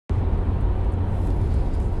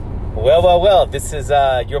Well. This is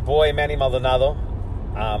your boy, Manny Maldonado.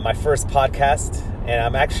 My first podcast. And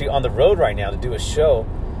I'm actually on the road right now to do a show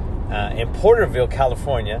in Porterville,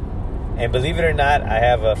 California. And believe it or not, I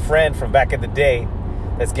have a friend from back in the day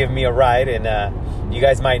that's giving me a ride. And you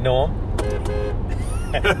guys might know him.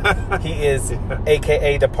 He is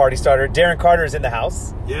a.k.a. the party starter. Darren Carter is in the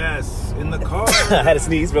house. Yes, in the car. I had to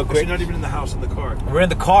sneeze real quick. You're not even in the house, in the car. We're in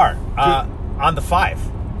the car on the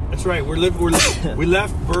 5. That's right. We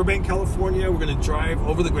left Burbank, California. We're going to drive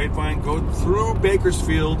over the Grapevine, go through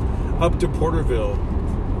Bakersfield, up to Porterville.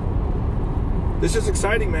 This is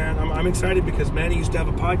exciting, man. I'm excited because Manny used to have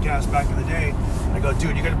a podcast back in the day. I go,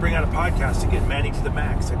 dude, you got to bring out a podcast to get Manny to the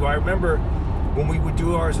max. I go, I remember when we would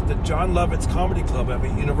do ours at the John Lovitz Comedy Club at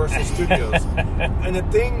Universal Studios. And the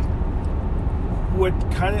thing, what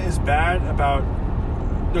kind of is bad about,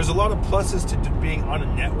 there's a lot of pluses to being on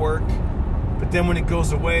a network, but then when it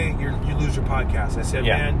goes away, you lose your podcast. I said,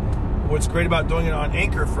 man, what's great about doing it on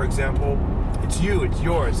Anchor, for example, it's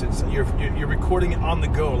yours. You're recording it on the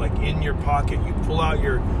go, like in your pocket. You pull out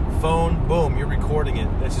your phone, boom, you're recording it.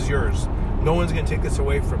 This is yours. No one's going to take this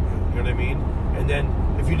away from you. You know what I mean? And then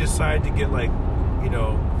if you decide to get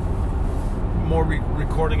more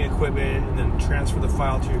recording equipment and then transfer the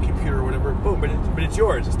file to your computer or whatever, boom, but it's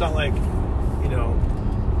yours. It's not like,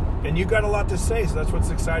 and you got a lot to say, so that's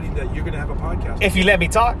what's exciting, that you're going to have a podcast. If you let me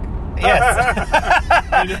talk.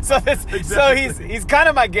 Yes. So he's kind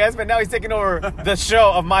of my guest, but now he's taking over the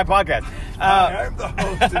show of my podcast. I'm the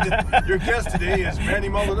host. And your guest today is Manny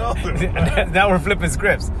Maldonado. Now we're flipping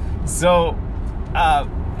scripts. So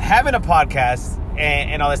having a podcast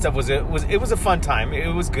and all that stuff was a fun time.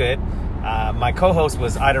 It was good. My co-host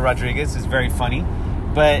was Ida Rodriguez, who's very funny.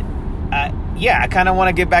 But I kind of want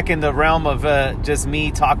to get back in the realm of just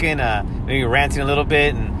me talking, maybe ranting a little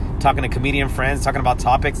bit and talking to comedian friends, talking about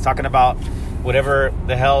topics, talking about whatever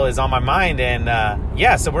the hell is on my mind. And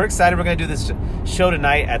so we're excited. We're going to do this show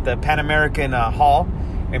tonight at the Pan American Hall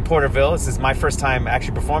in Porterville. This is my first time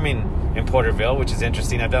actually performing in Porterville, which is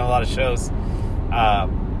interesting. I've done a lot of shows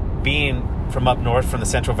being from up north, from the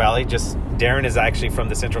Central Valley. Just Darren is actually from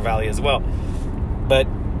the Central Valley as well. But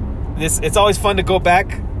it's always fun to go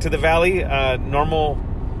back to the Valley. Normal,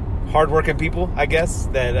 hardworking people, I guess,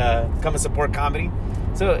 that come and support comedy.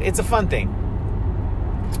 So it's a fun thing.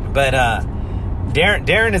 But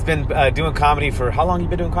Darren has been doing comedy for, how long have you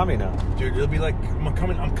been doing comedy now? Dude, it'll be like, I'm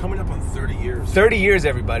coming up on 30 years. 30 years,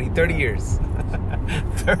 everybody. 30 years.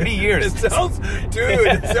 30 years. It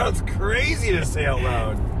sounds crazy to say out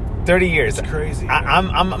loud. 30 years. It's crazy.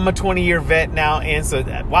 I'm a 20-year vet now, and so,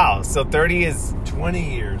 wow. So 30 is...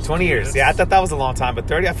 20 years. 20 years. Yeah, I thought that was a long time, but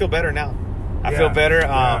 30, I feel better now. I feel better.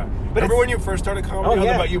 But remember when you first started comedy? I don't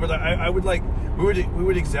know about you, but I would we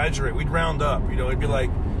would exaggerate. We'd round up. It'd be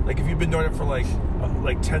like if you've been doing it for like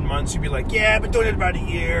 10 months, you'd be like, yeah, I've been doing it about a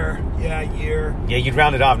year. Yeah, a year. Yeah, you'd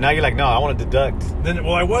round it off. Now you're like, no, I want to deduct.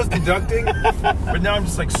 I was deducting, but now I'm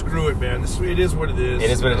just like, screw it, man. It is what it is.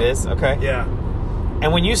 It is what it is. Okay. Yeah.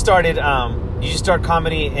 And when you started, did you start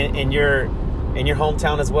comedy in your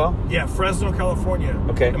hometown as well? Yeah, Fresno, California.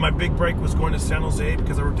 Okay. And my big break was going to San Jose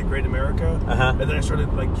because I worked at Great America. Uh-huh. And then I started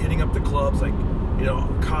hitting up the clubs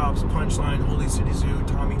Cops, Punchline, Holy City Zoo,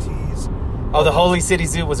 Tommy T's. Oh, the Holy City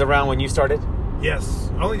Zoo was around when you started? Yes.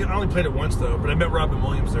 I only played it once though, but I met Robin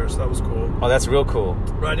Williams there, so that was cool. Oh, that's real cool.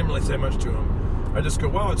 But I didn't really say much to him. I just go,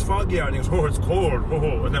 wow, it's foggy out. And he goes, oh, it's cold.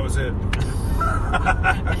 Oh, and that was it.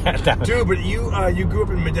 Dude, but you grew up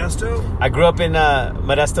in Modesto? I grew up in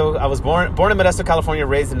Modesto. I was born in Modesto, California,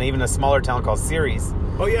 raised in even a smaller town called Ceres.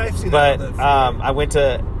 Oh yeah, I've seen that. But I went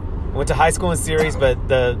to high school in Ceres, but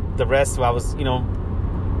the rest, I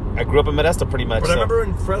grew up in Modesto pretty much. But I remember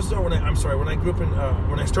in Fresno when I grew up in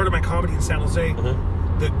when I started my comedy in San Jose,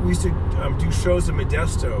 we used to do shows in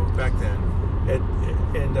Modesto back then,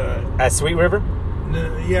 at Sweet River.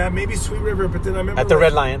 Yeah, maybe Sweet River, but then I remember at the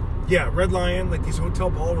Red Lion. Yeah, Red Lion, like these hotel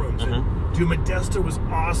ballrooms. And, dude, Modesto was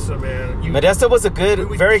awesome, man. Modesto was a good,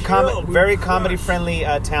 very comedy friendly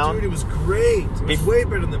town. Dude, it was great. It was way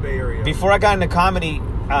better than the Bay Area. Before I got into comedy,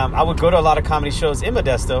 I would go to a lot of comedy shows in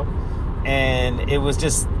Modesto, and it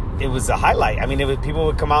was a highlight. I mean, people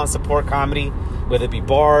would come out and support comedy, whether it be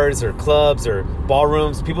bars or clubs or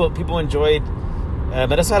ballrooms. People enjoyed.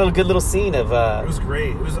 Modesto had a good little scene of. It was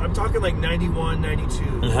great. I'm talking like 91, 92.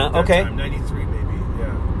 Okay. Time, 93 maybe.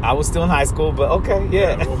 Yeah. I was still in high school, but okay,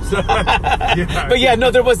 yeah. Yeah. But yeah, no,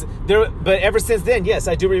 but ever since then, yes,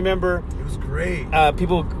 I do remember. It was great.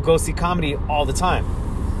 People go see comedy all the time,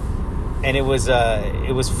 and it was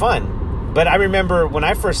fun. But I remember when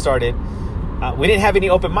I first started, we didn't have any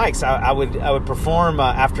open mics. I would perform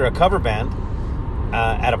after a cover band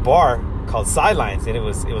at a bar called Sidelines, and it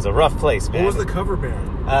was a rough place, man. What was the cover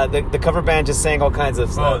band? The cover band just sang all kinds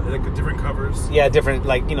of stuff. Like different covers. Yeah, different,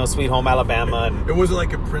 like, you know, Sweet Home Alabama. And, it wasn't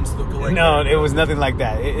like a Prince lookalike. no, it was nothing like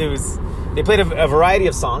that. It was. They played a variety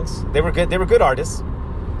of songs. They were good. They were good artists.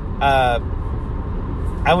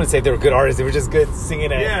 I wouldn't say they were good artists. They were just good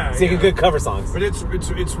singing good cover songs. But it's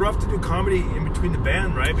rough to do comedy in between the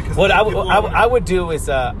band, right? Because what I would do is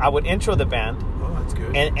I would intro the band. Oh, that's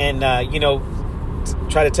good. And you know,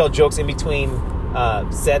 try to tell jokes in between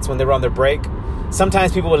sets when they were on their break.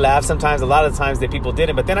 Sometimes people would laugh. Sometimes, a lot of the times, that people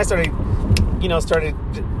didn't. But then I started getting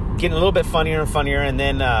a little bit funnier and funnier. And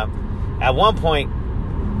then at one point,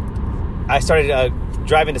 I started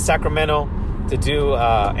driving to Sacramento to do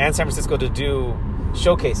and San Francisco to do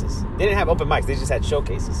showcases. They didn't have open mics. They just had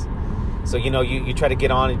showcases. So, you know, you try to get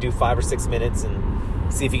on and do 5 or 6 minutes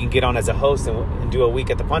and see if you can get on as a host and do a week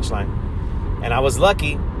at the Punchline. And I was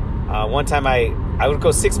lucky. One time I would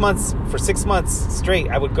go 6 months. For 6 months straight,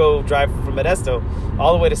 I would go drive from Modesto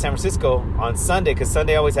all the way to San Francisco on Sunday, because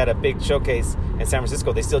Sunday always had a big showcase in San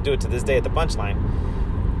Francisco. They still do it to this day at the Punchline.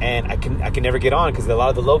 And I can never get on because a lot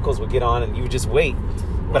of the locals would get on and you would just wait.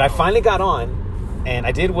 Wow. But I finally got on. And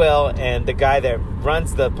I did well, and the guy that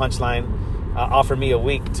runs the Punchline offered me a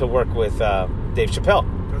week to work with Dave Chappelle.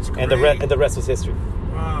 That's great. And the rest was history.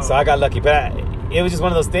 Wow. So I got lucky. But it was just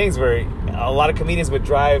one of those things where a lot of comedians would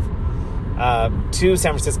drive to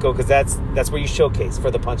San Francisco because that's where you showcase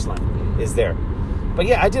for the Punchline, is there. But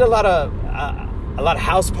yeah, I did a lot of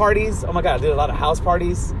house parties. Oh my God, I did a lot of house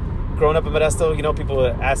parties. Growing up in Modesto, you know, people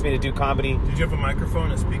would ask me to do comedy. Did you have a microphone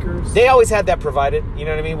and speakers? They always had that provided, you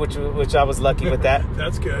know what I mean? Which I was lucky with that.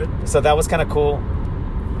 That's good. So that was kind of cool.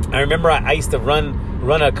 I remember I used to run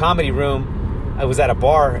a comedy room. I was at a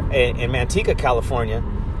bar in Manteca, California,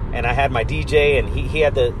 and I had my DJ, and he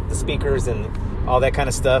had the speakers and all that kind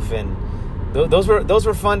of stuff. And those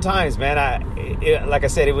were fun times, man. Like I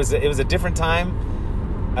said, it was a different time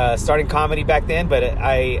starting comedy back then, but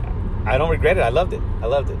I don't regret it. I loved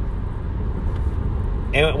it.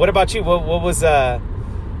 And what about you? What was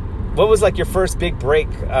like your first big break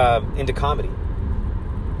into comedy?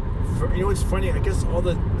 You know, it's funny. I guess all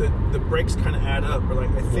the breaks kind of add up. But like,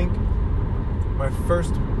 I think my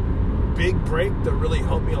first big break that really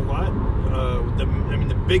helped me a lot.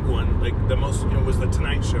 The big one, like the most, you know, was the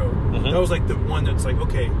Tonight Show. Mm-hmm. That was like the one that's like,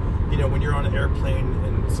 okay, you know, when you're on an airplane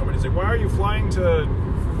and somebody's like, "Why are you flying to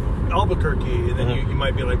Albuquerque?" And then you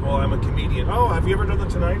might be like, "Well, I'm a comedian." "Oh, have you ever done the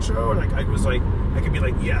Tonight Show?" And I was like, I could be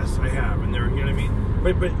like, "Yes, I have." And there, you know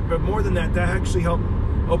what I mean? But more than that actually helped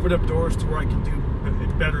open up doors to where I could do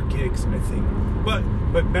better gigs, I think.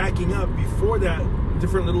 But backing up, before that,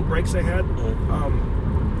 different little breaks I had,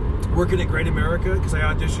 working at Great America, because I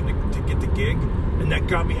auditioned to get the gig, and that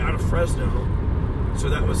got me out of Fresno. So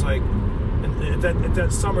that was like, and at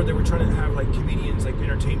that summer they were trying to have like comedians like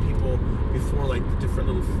entertain people before like the different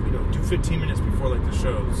little, you know, do 15 minutes before like the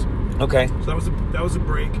shows. Okay. So that was a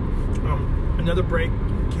break. Another break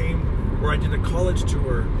came where I did a college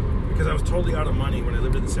tour, because I was totally out of money when I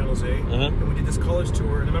lived in San Jose. Mm-hmm. And we did this college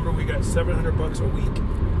tour, and I remember we got $700 a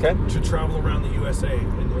week to travel around the USA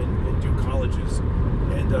and do colleges.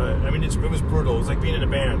 And I mean, it was brutal. It was like being in a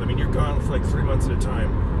band. I mean, you're gone for like 3 months at a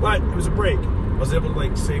time. But it was a break. I was able to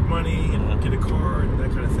like save money and get a car and that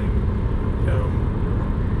kind of thing.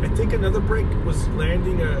 I think another break was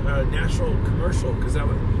landing a national commercial, because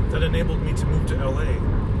that enabled me to move to LA.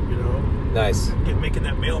 You know, nice. Making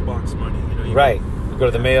that mailbox money. You know, right. Go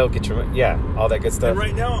to the mail, get your all that good stuff. And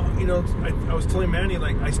right now, you know, I was telling Manny,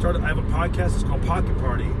 like, I have a podcast. It's called Pocket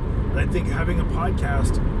Party, and I think having a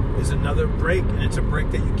podcast is another break, and it's a break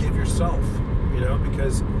that you give yourself. You know,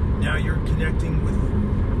 because now you're connecting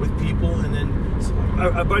with people, and then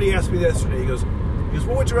a buddy asked me yesterday. He goes,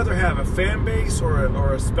 "What would you rather have, a fan base or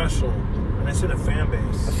a special?" And I said a fan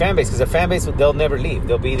base. A fan base, because a fan base, they'll never leave.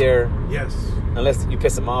 They'll be there. Yes. Unless you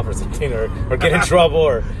piss them off or something, or get in trouble,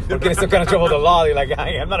 or get in some kind of trouble with the law. You're like,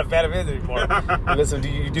 I'm not a fan of his anymore. Listen,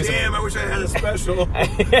 you do some... Damn, I wish I had a special.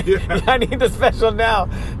 I need the special now.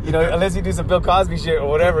 You know, unless you do some Bill Cosby shit or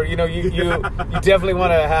whatever. You know, you definitely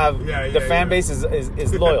want to have the fan base is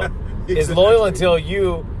loyal. Exactly. Is loyal until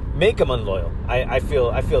you make them unloyal. I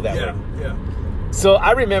feel that way. Yeah. So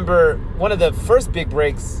I remember one of the first big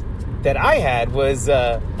breaks that I had was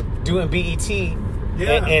doing BET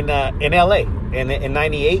in LA in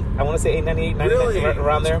 98. I want to say 98, 99, really?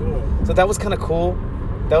 Around That's there. Cool. So that was kind of cool.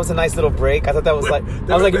 That was a nice little break. I thought that was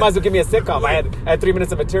you might as well give me a sitcom. I had 3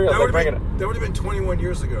 minutes of material. That would have been 21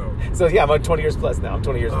 years ago. So yeah, I'm 20 years plus now. I'm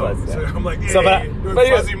 20 years plus. Yeah. So I'm like, doing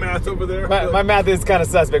fuzzy math over there. My math is kind of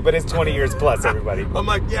suspect, but it's 20 years plus, everybody. I'm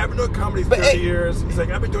like, I've been doing comedy 30 years. He's like,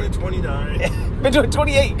 I've been doing it 29. Been doing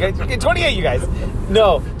 28, guys. 28, you guys.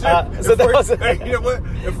 No. So that was. Hey, you know what?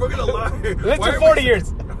 If we're gonna lie, let's do 40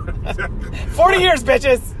 years. 40 years,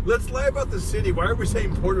 bitches. Let's lie about the city. Why are we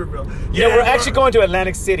saying Porterville? Yeah, we're actually going to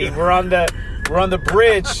Atlantic City. We're on the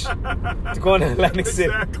bridge to go to Atlantic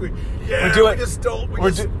City. Exactly. Yeah,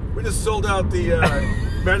 we just sold out the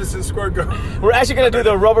Madison Square Garden. We're actually going to do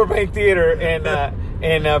the Rubberbank Theater in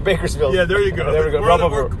Bakersfield. Yeah, there you go. There we go.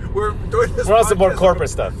 We're doing this. We're on some more corporate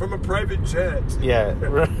stuff from a private jet. Yeah,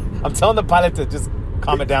 I'm telling the pilot to just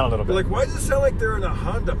calm it down a little bit. Like, why does it sound like they're in a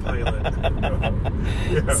Honda Pilot?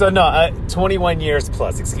 Yeah. So no, 21 years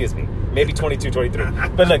plus. Excuse me, maybe 22, 23.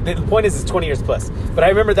 But look, the point is, it's 20 years plus. But I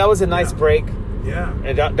remember that was a nice break. Yeah,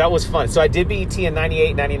 and that was fun. So I did BET in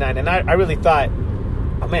 98, 99, and I really thought,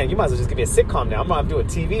 oh man, you might as well just give me a sitcom now. I'm doing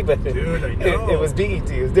TV, but dude, I know. It was BET.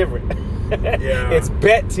 It was different. Yeah, it's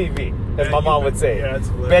Bet TV, as my mom would say. Yeah, it's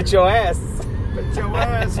hilarious. Bet your ass. Bet your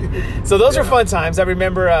ass. So those are fun times. I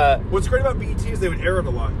remember. What's great about BET is they would air it a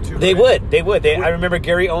lot too. They would. I remember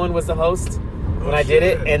Gary Owen was the host when I did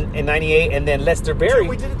it in 98, and then Lester Berry. Dude,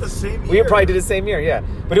 we did it the same year. We probably did it the same year, yeah.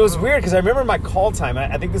 But it was weird because I remember my call time.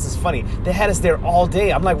 I think this is funny. They had us there all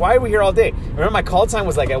day. I'm like, why are we here all day? I remember my call time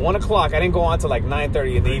was like at 1 o'clock. I didn't go on till like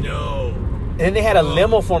 9:30 in the evening. No. And then they had a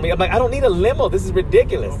limo for me. I'm like, I don't need a limo. This is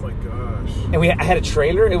ridiculous. Oh my gosh. And I had a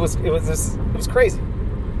trailer. It was crazy.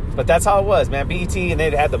 But that's how it was, man. BET, and they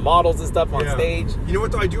had the models and stuff on stage. You know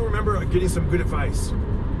what, though? I do remember getting some good advice.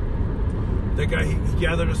 That guy, he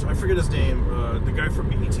gathered us, I forget his name, the guy from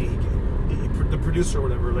BET, the producer or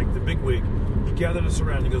whatever, like the big wig, he gathered us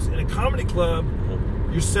around. He goes, in a comedy club,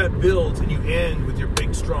 your set builds and you end with your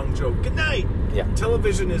big, strong joke. Good night. Yeah.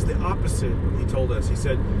 Television is the opposite, he told us. He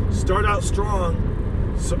said, start out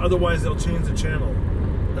strong, so otherwise they'll change the channel.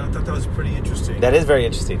 And I thought that was pretty interesting. That is very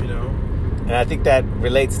interesting. You know? And I think that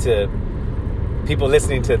relates to people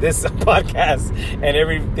listening to this podcast and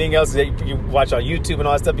everything else that you watch on YouTube and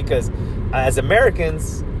all that stuff, because as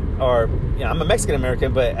Americans, or I'm a Mexican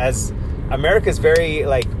American, but as America's very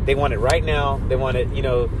they want it right now. They want it, they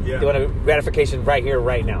want a gratification right here,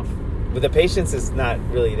 right now. But the patience is not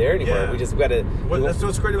really there anymore. Yeah. We just got to. That's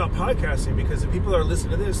what's great about podcasting, because the people that are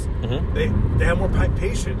listening to this, they have more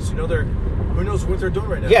patience. Who knows what they're doing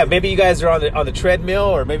right now? Yeah, maybe you guys are on the treadmill,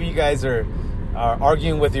 or maybe you guys are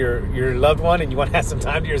arguing with your loved one and you want to have some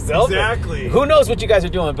time to yourself. Exactly. Who knows what you guys are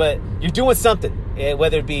doing, but you're doing something.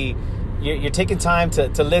 Whether it be you're taking time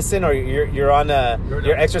to listen, or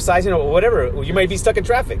you're exercising, or whatever. You might be stuck in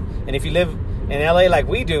traffic, and if you live in LA like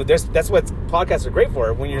we do, that's what podcasts are great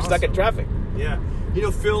for, when you're stuck in traffic. Yeah.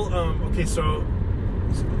 Phil, okay, so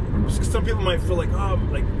some people might feel like,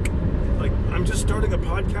 like I'm just starting a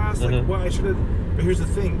podcast, like, well, I should have, but here's the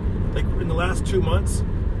thing, like in the last 2 months,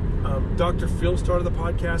 Dr. Phil started the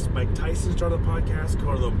podcast, Mike Tyson started the podcast,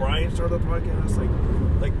 Conan O'Brien started the podcast,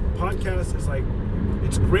 like podcast is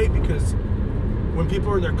it's great, because when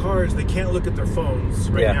people are in their cars, they can't look at their phones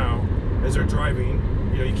now as they're driving.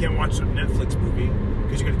 You can't watch a Netflix movie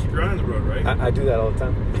because you got to keep your eye on the road, right? I do that all the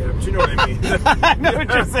time. Yeah, but you know what I mean. I know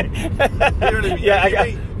what you're saying. You know what I mean? Yeah,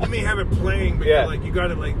 you may have it playing, but you got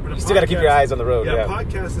to but you still got to keep your eyes on the road. Yeah,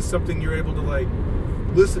 podcast is something you're able to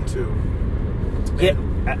listen to.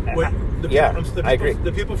 I agree.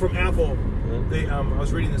 The people from Apple, they I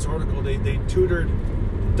was reading this article. They tutored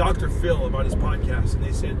Dr. Phil about his podcast, and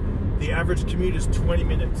they said the average commute is 20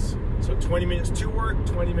 minutes. So 20 minutes to work,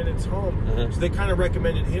 20 minutes home. So they kind of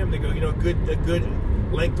recommended him. They go, a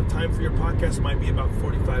good length of time for your podcast might be about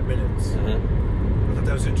 45 minutes. I thought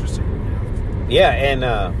that was interesting. Yeah,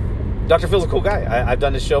 and Dr. Phil's a cool guy. I've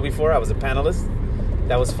done this show before. I was a panelist.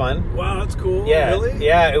 That was fun. Wow, that's cool. Yeah, really?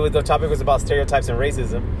 Yeah. The topic was about stereotypes and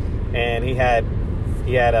racism, and he had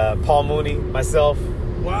Paul Mooney, myself,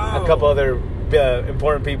 a couple other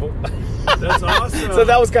important people. That's awesome. So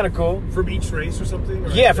that was kind of cool. From each race or something?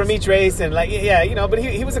 From each race, and but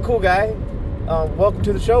he was a cool guy. Welcome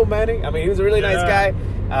to the show, Manny. I mean, he was a really nice guy.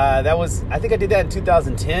 I think I did that in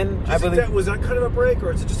 2010. I believe. Was that kind of a break,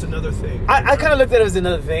 or is it just another thing? I kind of looked at it as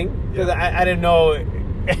another thing, because I didn't know.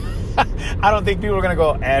 I don't think people are going to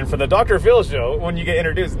go, and for the Dr. Phil show, when you get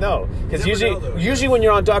introduced, no. Because usually when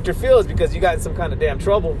you're on Dr. Phil, it's because you got some kind of damn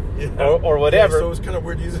trouble or whatever. So it was kind of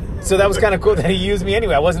weird using it. So that was kind of cool that he used me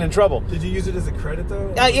anyway. I wasn't in trouble. Did you use it as a credit,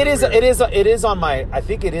 though? It is on my, I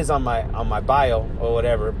think it is on my bio or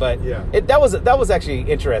whatever. But that was actually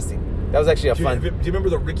interesting. That was actually fun. Do you remember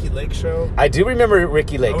the Ricky Lake show? I do remember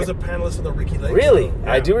Ricky Lake. I was a panelist on the Ricky Lake show. Really?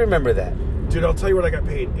 Yeah. I do remember that. Dude, I'll tell you what I got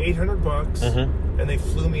paid. $800, and they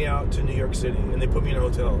flew me out to New York City, and they put me in a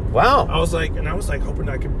hotel. Wow. I was hoping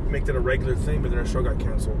I could make that a regular thing, but then our show got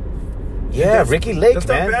canceled. Yeah, Ricky Lake, that's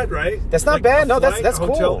man. That's not bad, right? That's not bad. No, that's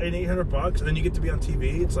hotel, cool. $800, and then you get to be on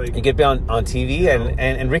TV. It's like you get to be on TV,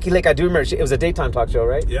 and Ricky Lake. I do remember it was a daytime talk show,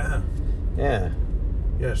 right? Yeah.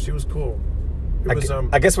 Yeah, she was cool.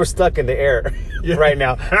 I guess we're stuck in the air right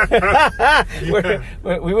now.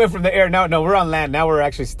 We went from the air. No, we're on land. Now we're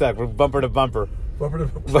actually stuck. We're bumper to bumper.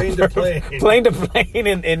 Plane to plane. Plane to plane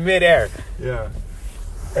in midair. Yeah.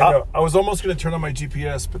 I was almost going to turn on my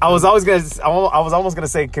GPS, but I was almost gonna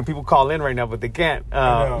say, can people call in right now? But they can't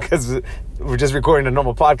because we're just recording a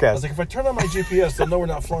normal podcast. I was like, if I turn on my GPS, they'll know we're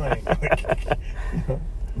not flying.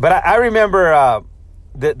 But I remember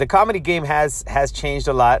the comedy game has changed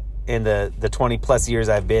a lot in the 20 plus years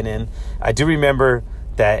I've been in. I do remember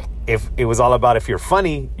that if it was all about if you're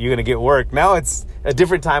funny, you're gonna get work. Now it's a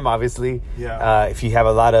different time, obviously. Yeah. If you have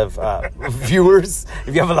a lot of viewers,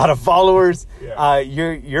 if you have a lot of followers,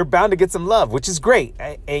 you're bound to get some love, which is great.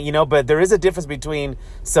 But there is a difference between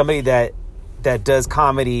somebody that does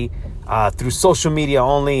comedy through social media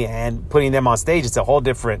only and putting them on stage. It's a whole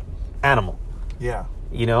different animal. Yeah.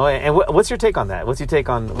 And what's your take on that? What do you think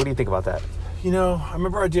about that? I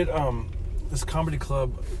remember I did this comedy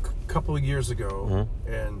club a couple of years ago,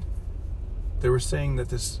 and they were saying that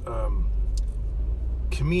this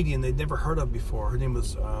comedian they'd never heard of before, her name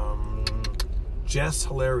was Jess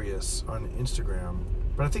Hilarious on Instagram,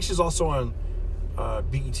 but I think she's also on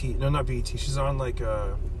BET. No, not BET. She's on like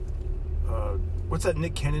what's that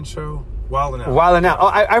Nick Cannon show? Wild 'N Out. Wild 'N Out. Oh,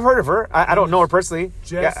 I've heard of her. I don't know her personally.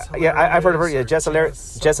 I've heard of her. Yeah, Jess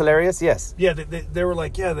Hilarious. Yes. Yeah, they were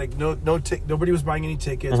like, nobody was buying any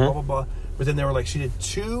tickets, blah blah blah. But then they were like, she did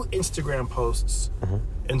 2 Instagram posts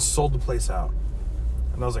and sold the place out.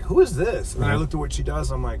 And I was like, who is this? And then I looked at what she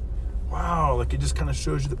does. And I'm like, wow, like it just kind of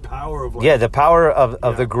shows you the power of the power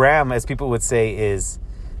of the gram, as people would say, is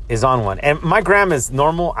on one. And my gram is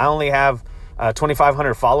normal. I only have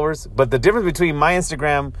 2,500 followers. But the difference between my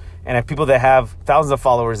Instagram and people that have thousands of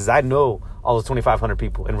followers is I know all those 2,500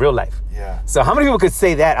 people in real life. Yeah. So how many people could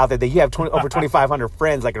say that out there, that you have over 2,500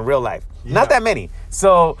 friends like in real life? Yeah. Not that many.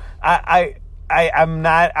 So I'm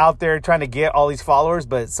not out there trying to get all these followers,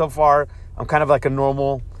 but so far I'm kind of like a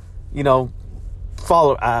normal,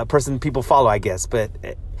 person people follow, I guess. But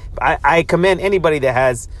I commend anybody that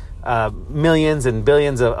has millions and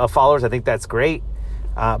billions of followers. I think that's great.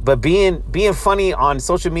 But being funny on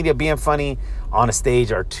social media, being funny on a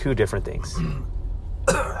stage are two different things.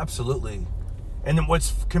 Absolutely. And then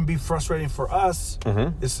what can be frustrating for us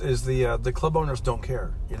is the club owners don't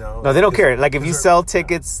care. No, they don't care. Like if you sell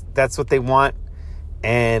tickets, that's what they want.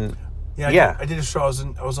 And I did a show.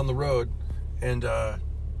 I was on the road, and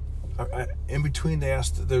in between they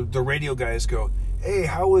asked the radio guys, go, hey,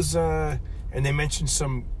 how was and they mentioned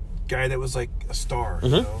some guy that was like a star,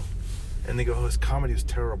 and they go, oh, his comedy was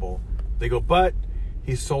terrible. They go, but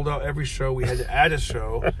he sold out every show. We had to add a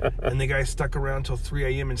show, and the guy stuck around till 3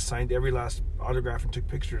 a.m. and signed every last autograph and took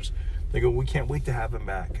pictures. They go, we can't wait to have him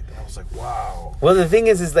back. And I was like, wow. Well, the thing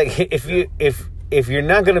is like if you're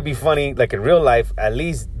not gonna be funny like in real life, at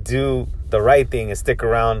least do the right thing and stick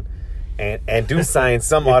around and do sign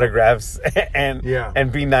some autographs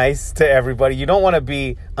and be nice to everybody. You don't want to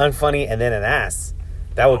be unfunny and then an ass.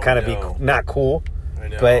 That would kind of be not cool. I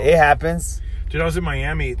know. But it happens. Dude, I was in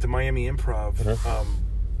Miami, at the Miami Improv,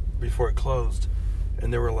 before it closed,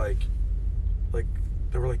 and they were like,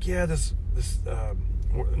 yeah, this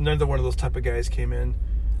another one of those type of guys came in,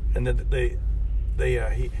 and then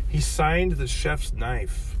he signed the chef's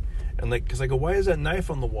knife, and like, cause I go, why is that knife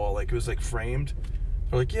on the wall? Like it was like framed.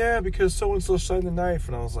 They're like, yeah, because so and so signed the knife,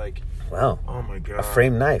 and I was like, wow, oh my god, a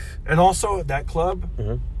framed knife. And also at that club,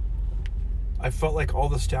 I felt like all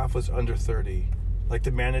the staff was under 30. Like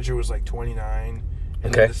the manager was like 29,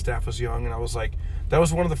 and then the staff was young, and I was like, that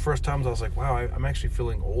was one of the first times I was like, wow, I'm actually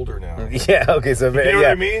feeling older now. Yeah, okay, so you know what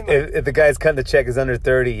I mean? Like, if the guy's cutting the check is under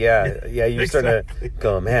 30, you're starting to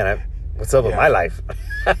go, man, what's up with my life?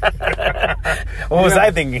 What was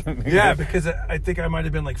I thinking? Yeah, because I think I might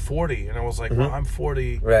have been like 40, and I was like, well, I'm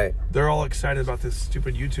 40. Right. They're all excited about this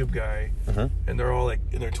stupid YouTube guy, and they're all like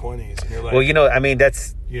in their 20s. And you're like, well, I mean,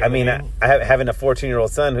 that's, I having a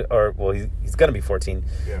 14-year-old son, he's going to be 14.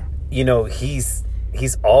 Yeah.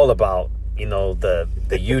 He's all about, the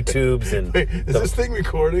YouTubes and... Wait, is this thing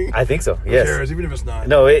recording? I think so, yes. Who cares, even if it's not?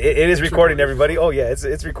 No, it is recording, everybody. Oh, yeah,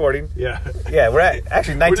 it's recording. Yeah. Yeah, we're at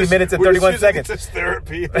actually 19 minutes and 31 seconds. It's just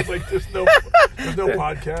therapy. It's like there's no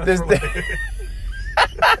podcast.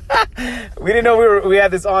 We didn't know we had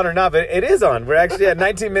this on or not, but it is on. We're actually at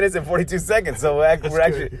 19 minutes and 42 seconds, so we're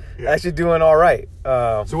actually doing all right.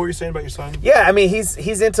 So what were you saying about your son? Yeah, I mean,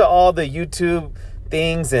 he's into all the YouTube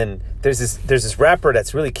things, and there's this rapper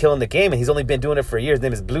that's really killing the game, and he's only been doing it for a year. His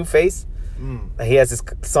name is Blueface. He has this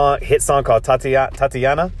hit song called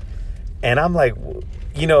Tatiana. And I'm like,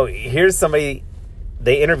 you know, here's somebody,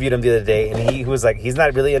 they interviewed him the other day, and he was like, he's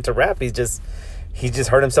not really into rap. He just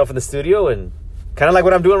hurt himself in the studio, and kind of like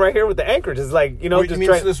what I'm doing right here with the Anchor. Just like, you know, just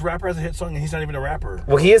so this rapper has a hit song and he's not even a rapper?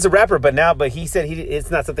 Well, he is a rapper, but he said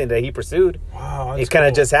it's not something that he pursued. Wow, it kind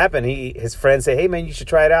of just happened. His friends say, hey man, you should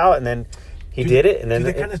try it out, and then he did it, and then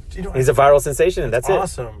he's a viral sensation, and that's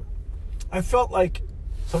awesome. I felt like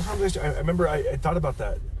sometimes I remember I thought about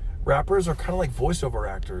that. Rappers are kind of like voiceover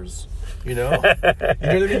actors, you know? You know what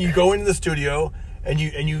I mean? You go into the studio and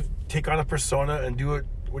you take on a persona and do it.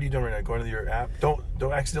 What are you doing right now? Going to your app? Don't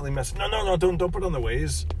accidentally mess. No. Don't put on the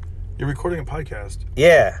Waze. You're recording a podcast.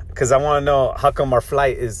 Yeah, because I want to know how come our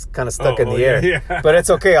flight is kind of stuck in the air. Yeah. But it's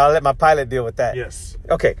okay. I'll let my pilot deal with that. Yes.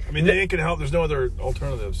 Okay. I mean, they ain't gonna help. There's no other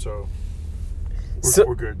alternative, so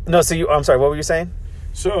we're good. No, so I'm sorry. What were you saying?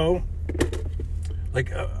 So,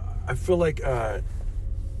 like, I feel like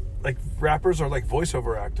rappers are like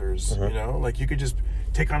voiceover actors. You know, like you could just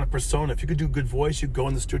take on a persona. If you could do good voice, you go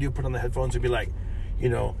in the studio, put on the headphones, and be like, you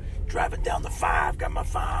know, driving down the 5, got my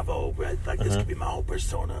 5-0, right? Like this could be my whole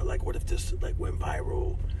persona. Like, what if this like went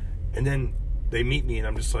viral? And then they meet me, and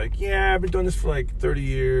I'm just like, yeah, I've been doing this for like 30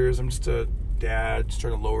 years. I'm just a dad, just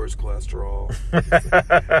trying to lower his cholesterol.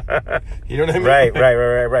 You know what I mean?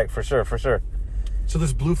 Right. For sure. So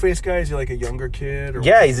this Blueface guy, is he like a younger kid? Or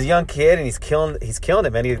yeah, he's a young kid, and he's killing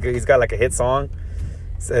it, man. He's got like a hit song,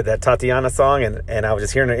 that Tatiana song, and I was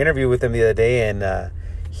just hearing an interview with him the other day, and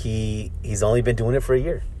he's only been doing it for a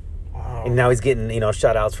year. Wow. And now he's getting, you know,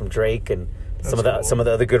 shout outs from Drake and some of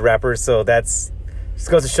the other good rappers. So that's just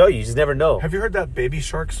goes to show you just never know. Have you heard that Baby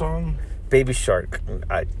Shark song? Baby Shark.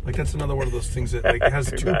 Like that's another one of those things that like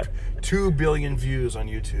has 2 billion views on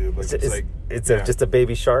YouTube. Like it's just a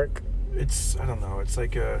baby shark. It's, I don't know. It's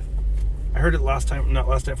like I heard it not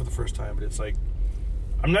last time for the first time, but it's like,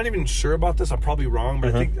 I'm not even sure about this. I'm probably wrong,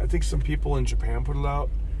 but I think some people in Japan put it out.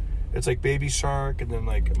 It's like Baby Shark, and then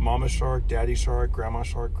like Mama Shark, Daddy Shark, Grandma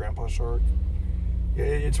Shark, Grandpa Shark. Yeah,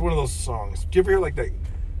 it's one of those songs. Do you ever hear like that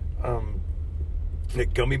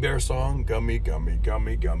Gummy Bear song? Gummy, gummy,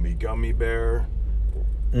 gummy, gummy, gummy bear.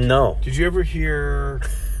 No. Did you ever hear?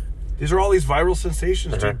 These are all these viral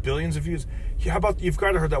sensations, dude. Billions of views. Yeah, how about, you've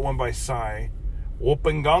got to heard that one by Psy,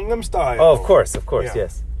 Whoopin' Gangnam Style. Oh, of course, yeah.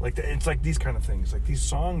 Yes. Like it's like these kind of things. Like these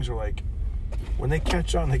songs are like, when they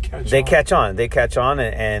catch on, they catch on,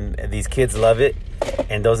 and these kids love it,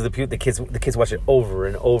 and those are the kids watch it over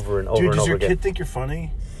and over and over. Dude, and does over your again. kid think you're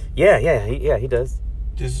funny? Yeah, he does.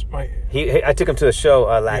 I took him to a show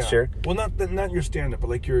last year. Well, not your stand-up, but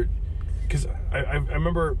like because I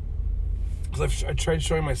remember, because I tried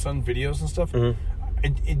showing my son videos and stuff.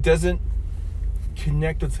 It doesn't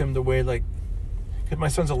connect with him the way, like, because my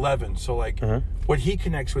son's 11, so like what he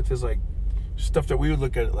connects with is like stuff that we would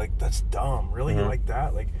look at like, that's dumb. Really, you like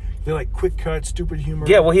that? Like they like quick cut, stupid humor.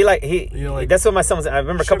 Yeah, well, like that's what my son was. I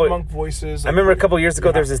remember voices. I remember a couple years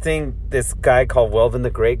ago, there was this guy called Welvin the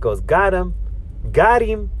Great goes, got him.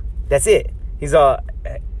 That's it. He's all.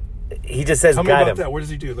 He just says, Tell me got about him. that. What does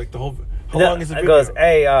he do? Like the whole. How long is the video? Goes,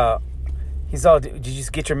 hey. He's all, did you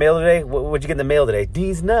just get your mail today? What'd you get in the mail today?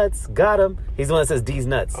 D's nuts. Got him. He's the one that says D's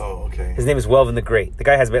nuts. Oh, okay. His name is Welvin the Great. The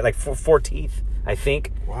guy has like four teeth, I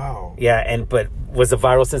think. Wow. Yeah, but was a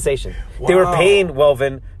viral sensation. Wow. They were paying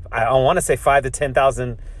Welvin, I want to say $5,000 to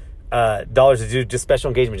 $10,000 to do just special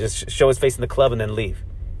engagement, just show his face in the club and then leave.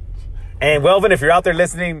 And Welvin, if you're out there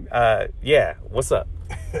listening, yeah, what's up?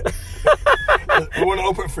 We want to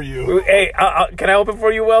open for you. Hey, can I open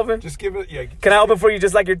for you, Welvin? Just give it, yeah. Can I open for you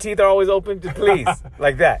just like your teeth are always open? Please,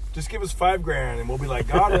 like that. Just give us $5,000 and we'll be like,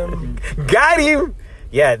 got him. Got him.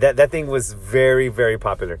 Yeah, that thing was very, very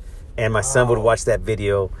popular. And my son would watch that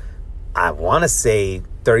video, I want to say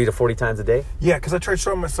 30 to 40 times a day. Yeah, because I tried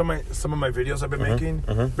showing some of my videos I've been making,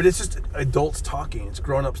 but it's just adults talking. It's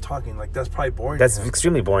grown-ups talking. Like, that's probably boring. That's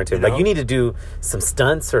extremely boring to him. Like, you need to do some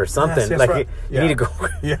stunts or something. Yes, like, right. you need to go.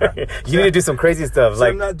 You need to do some crazy stuff. So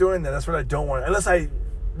like, I'm not doing that. That's what I don't want. Unless I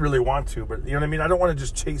really want to, but you know what I mean? I don't want to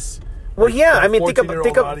just chase. Well, yeah. I mean, think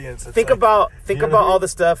about all the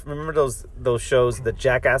stuff. Remember those shows, the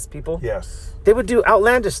Jackass people? Yes. They would do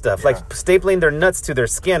outlandish stuff, like stapling their nuts to their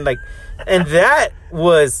skin, like, and that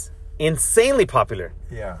was insanely popular.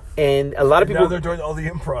 Yeah. And a lot of people now they're doing all the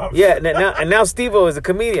improv. Yeah. Now Steve-O is a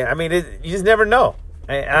comedian. I mean, you just never know.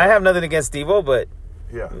 I have nothing against Steve-O, but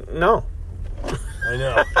no. I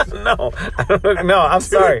know. No, I'm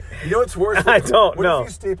sorry. You know what's worse? I don't know. What if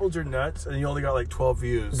you stapled your nuts and you only got like 12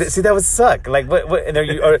 views? See, that would suck. Like, what? And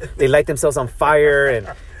or they light themselves on fire, and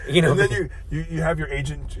You know, and then you have your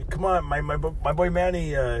agent. Come on, my boy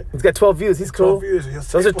Manny. He's got 12 views. He's cool. 12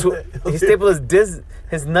 views. Those are he stapled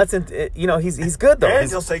his nuts and he's good though. And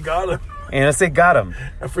he'll say got him. And he'll say got him.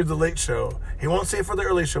 And for the late show, he won't say it for the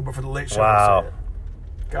early show, but for the late show, wow, he'll say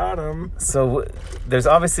it. Got him. So there's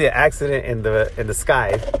obviously an accident in the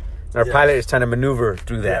sky. Our pilot is trying to maneuver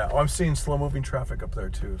through that. Yeah, I'm seeing slow moving traffic up there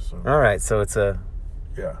too. So all right, so it's a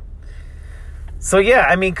yeah. So yeah,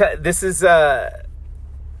 I mean, this is a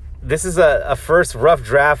first rough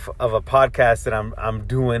draft of a podcast that I'm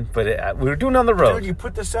doing, but we're doing on the road. Dude, you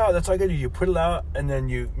put this out. That's all I gotta do. You put it out, and then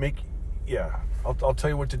you make. Yeah, I'll tell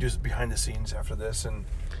you what to do behind the scenes after this, and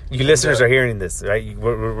you listeners are hearing this, right?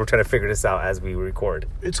 We're trying to figure this out as we record.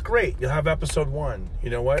 It's great. You'll have episode 1. You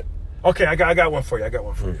know what? Okay, I got one for you.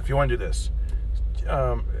 If you want to do this,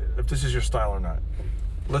 if this is your style or not,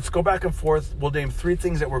 let's go back and forth. We'll name 3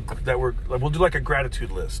 things that we'll do like a gratitude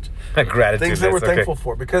list. A gratitude things that we're thankful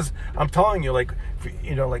for, because I'm telling you, like,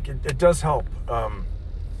 like it does help.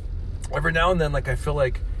 Every now and then, like I feel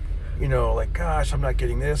like, like gosh, I'm not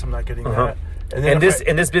getting this, I'm not getting that. And then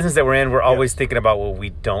in this business that we're in, we're always thinking about what we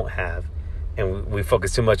don't have, and we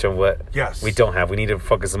focus too much on what we don't have. We need to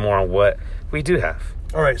focus more on what we do have.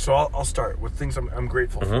 All right, so I'll start with things I'm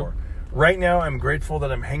grateful for. Right now, I'm grateful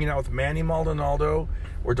that I'm hanging out with Manny Maldonado.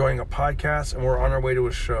 We're doing a podcast, and we're on our way to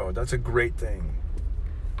a show. That's a great thing.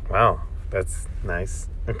 Wow, that's nice.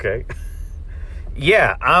 Okay.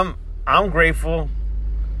 Yeah, I'm grateful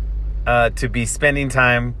to be spending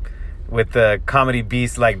time with the comedy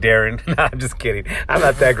beast like Darren. No, I'm just kidding. I'm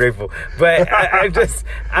not that grateful, but I'm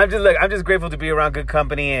just grateful to be around good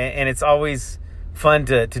company, and it's always fun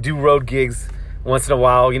to do road gigs once in a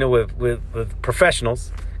while, with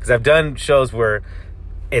professionals, because I've done shows where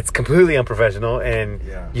it's completely unprofessional and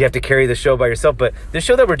you have to carry the show by yourself. But this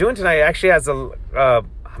show that we're doing tonight actually has how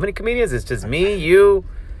many comedians? It's just me, you.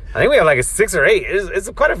 I think we have like a 6 or 8. It's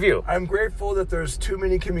quite a few. I'm grateful that there's too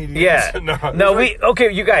many comedians. Yeah.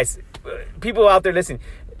 Okay, you guys, people out there listening.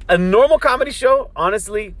 A normal comedy show,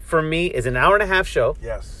 honestly, for me, is an hour and a half show.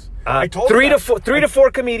 Yes. I told 3 to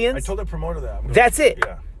 4 comedians. I told the promoter that. That's it.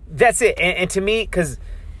 Yeah. That's it. And to me, because,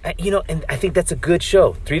 and I think that's a good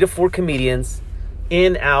show. 3 to 4 comedians,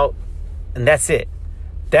 in, out, and that's it.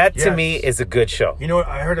 That to me is a good show. You know what?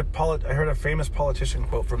 I heard a famous politician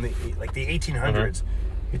quote from the 1800s.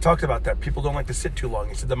 He talked about that. People don't like to sit too long.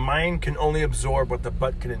 He said the mind can only absorb what the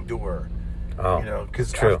butt can endure. Oh,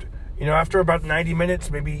 because true. After about 90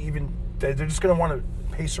 minutes, maybe even they're just going to want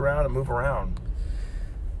to pace around and move around.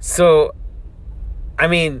 So, I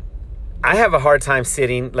mean, I have a hard time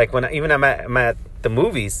sitting, like when I'm at the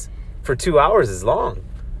movies, for 2 hours is long.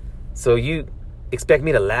 So you expect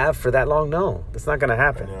me to laugh for that long? No, that's not going to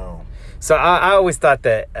happen. I know. So I always thought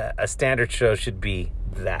that a standard show should be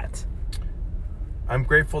that. I'm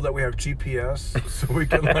grateful that we have GPS, so we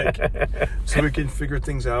can figure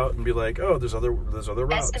things out and be like, oh, there's other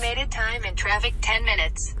routes. Estimated time in traffic 10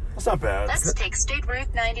 minutes. That's not bad. Let's take State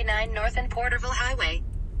Route 99 north and Porterville Highway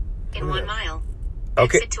in 1 mile.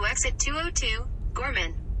 Okay. Exit to exit 202,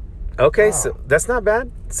 Gorman. Okay, Wow. So that's not bad.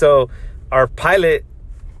 So our pilot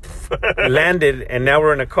landed, and now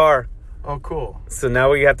we're in a car. Oh, cool. So now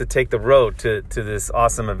we have to take the road to this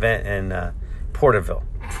awesome event in Porterville.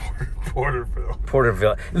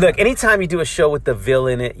 Porterville. Look, anytime you do a show with the Ville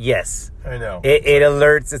in it, yes. I know. It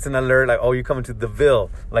alerts. It's an alert like, oh, you're coming to the Ville,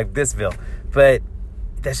 like this Ville. But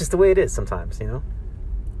that's just the way it is sometimes,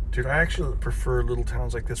 Dude, I actually prefer little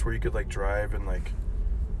towns like this where you could like drive and like.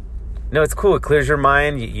 No, it's cool. It clears your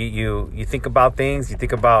mind. You think about things. You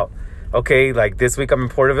think about, okay, like this week I'm in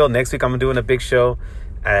Porterville. Next week I'm doing a big show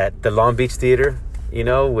at the Long Beach Theater,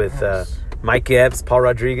 with Mike Epps, Paul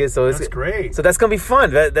Rodriguez. So that's great. So that's gonna be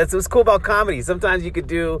fun. That's what's cool about comedy. Sometimes you could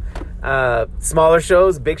do smaller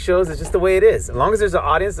shows, big shows. It's just the way it is. As long as there's an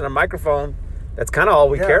audience and a microphone, that's kind of all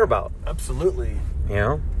we care about. Absolutely.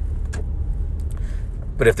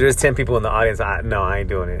 But if there's 10 people in the audience, I ain't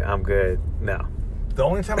doing it. I'm good. No. The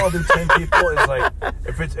only time I'll do 10 people is like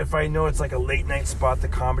if I know it's like a late night spot, the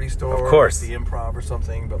Comedy Store, of course, or the Improv or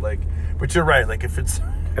something. But you're right. Like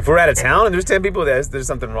if we're out of town and there's 10 people, there's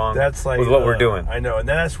something wrong. That's like with what we're doing. I know, and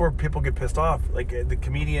then that's where people get pissed off. Like the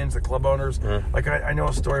comedians, the club owners. Mm-hmm. Like I know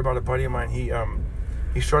a story about a buddy of mine.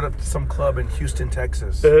 He showed up to some club in Houston,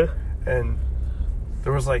 Texas, and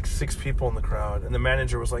there was like 6 people in the crowd, and the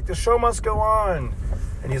manager was like, "The show must go on,"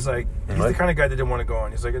 and he's like, he's the kind of guy that didn't want to go on.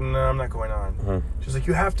 He's like, "No, I'm not going on." Mm-hmm. She's like,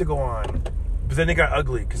 "You have to go on," but then it got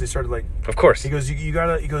ugly because they started like, of course. He goes, "You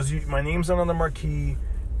gotta." He goes, "My name's not on the marquee.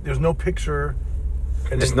 There's no picture."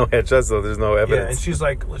 And There's then, no headshot, so there's no yeah, and evidence. she's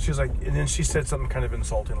like, and then she said something kind of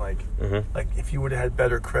insulting, like if you would have had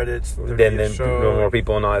better credits, there'd then be a show. no more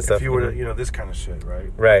people and all that If stuff. you would have, this kind of shit,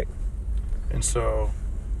 right? Right. And so,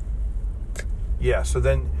 yeah. So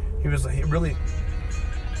then he was like,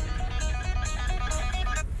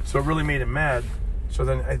 so it really made him mad. So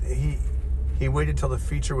then he waited till the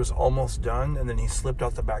feature was almost done, and then he slipped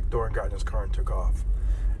out the back door and got in his car and took off.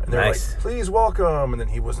 And they're Nice. like, "Please welcome," and then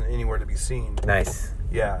he wasn't anywhere to be seen. Nice.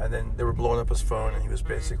 Yeah, and then they were blowing up his phone, and he was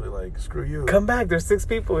basically like, "Screw you." Come back. There's 6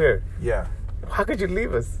 people here. Yeah. How could you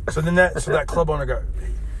leave us? So then that club owner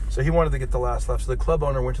so he wanted to get the last laugh. So the club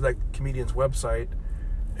owner went to that comedian's website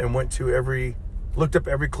and looked up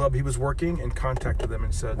every club he was working and contacted them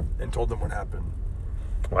and told them what happened.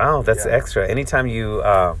 Wow, that's Yeah. extra. Anytime you,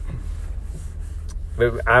 I'm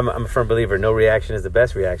a firm believer, no reaction is the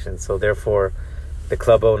best reaction. So therefore, the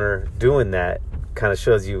club owner doing that kind of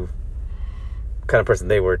shows you what kind of person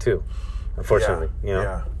they were too. Unfortunately,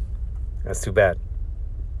 Yeah. That's too bad.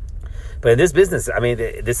 But in this business, I mean,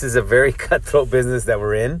 this is a very cutthroat business that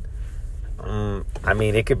we're in. I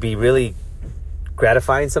mean, it could be really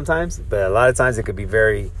gratifying sometimes, but a lot of times it could be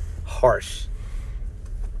very harsh.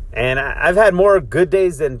 And I've had more good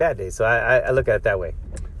days than bad days, so I look at it that way.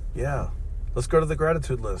 Yeah. Let's go to the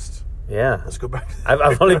gratitude list. Yeah, Let's go back to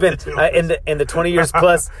I've only been gratitude in the 20 years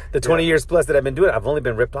plus years plus that I've been doing it. I've only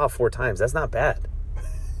been ripped off 4 times. That's not bad.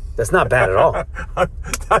 That's not bad at all.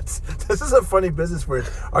 This is a funny business where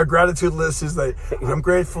our gratitude list is like, I'm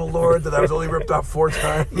grateful, Lord, that I was only ripped off 4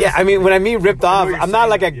 times. Yeah, I mean, when I mean ripped I know off, what you're I'm not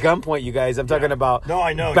like saying. at gunpoint, you guys. I'm talking about No,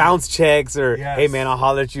 I know. bounce checks or, Yes. hey, man, I'll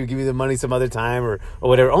holler at you, give you the money some other time or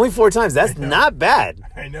whatever. Only 4 times. That's not bad.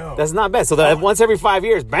 I know. That's not bad. So that once every 5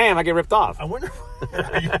 years, bam, I get ripped off. I wonder,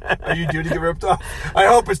 are you due to get ripped off? I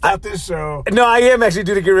hope it's not this show. No, I am actually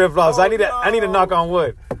due to get ripped off, so Oh, I need to knock on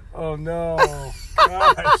wood. Oh, no.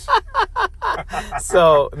 Gosh.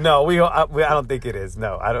 So, no, I don't think it is.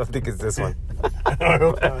 No, I don't think it's this one. I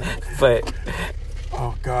hope not. But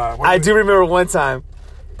Oh, God. I do remember one time,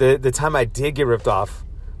 the time I did get ripped off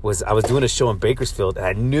was I was doing a show in Bakersfield, and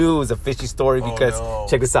I knew it was a fishy story because no.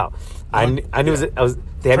 check this out. I knew it was.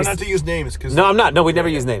 They had Try me, not to use names. Cause no, I'm not. No, we never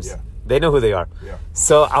use names. Yeah. They know who they are. Yeah.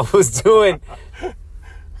 So I was doing.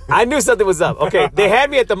 I knew something was up. Okay, they had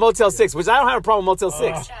me at the Motel 6, which I don't have a problem with Motel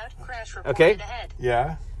 6. Shout, crash Okay. reported ahead.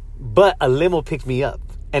 Yeah. But a limo picked me up,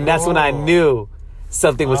 and that's when I Oh. knew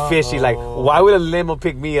something was fishy. Like, why would a limo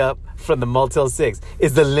pick me up from the Motel 6?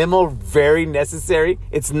 Is the limo very necessary?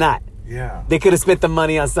 It's not. Yeah. They could have spent the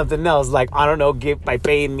money on something else, like, I don't know, by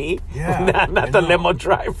paying me. Yeah, not I the know. limo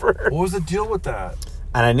driver. What was the deal with that?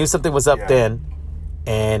 And I knew something was up Yeah. then,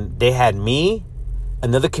 and they had me,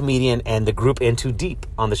 another comedian, and the group In Too Deep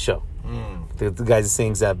on the show. The guy that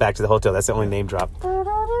sings Back to the Hotel. That's the only name drop.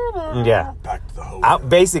 Yeah. Back to the hotel.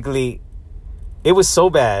 Basically, it was so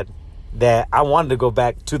bad that I wanted to go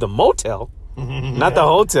back to the motel, not the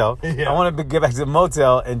hotel. Yeah. I wanted to get back to the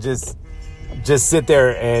motel and just sit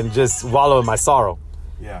there and just wallow in my sorrow.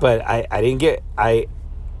 Yeah. But I didn't get. I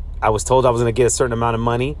was told I was going to get a certain amount of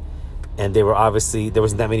money, and they were obviously there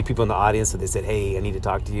wasn't that many people in the audience, so they said, "Hey, I need to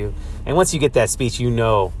talk to you." And once you get that speech,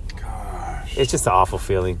 Gosh. it's just an awful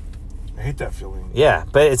feeling. I hate that feeling. Yeah,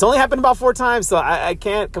 but it's only happened about 4 times, so I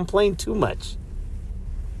can't complain too much.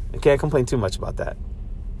 I can't complain too much about that.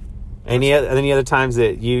 Any other times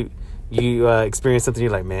that you experience something,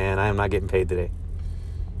 you're like, man, I am not getting paid today.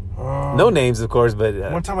 No names, of course, but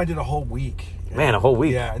One time I did a whole week. man, a whole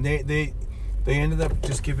week. Yeah, and they ended up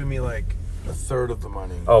just giving me like a third of the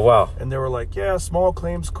money. Oh wow. And they were like, yeah, small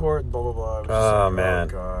claims court, blah, blah, blah. I was just Oh, like, man.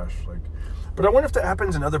 Oh, gosh. But I wonder if that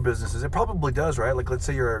happens in other businesses. It probably does, right? Like, let's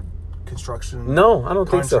say you're a construction No, I don't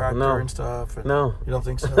think so. contractor No. and stuff. And No. You don't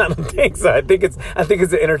think so? I don't think so. I think it's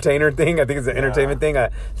an entertainer thing. I think it's an entertainment thing. I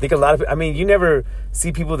think a lot of. I mean, you never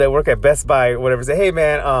see people that work at Best Buy or whatever say, "Hey,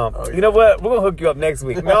 man, you know what? We're gonna hook you up next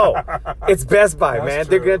week." No, it's Best Buy, That's man. true.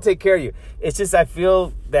 They're gonna take care of you. It's just I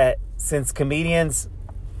feel that since comedians,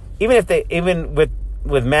 even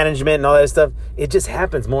with management and all that stuff, it just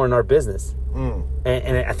happens more in our business.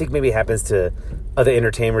 And I think maybe it happens to other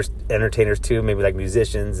entertainers too. Maybe like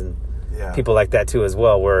musicians and. Yeah. People like that too as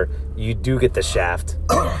well, where you do get the shaft,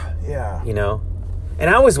 Yeah. you know. And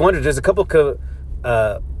I always wondered, there's a couple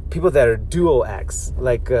people that are duo acts,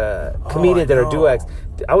 like comedians that are duo acts.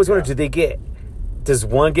 I always wondered, does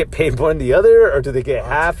one get paid more than the other, or do they get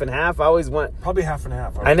half and half? I always want. Probably half and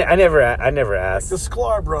half. I never asked. The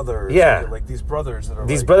Sklar brothers. Yeah. Like these brothers that are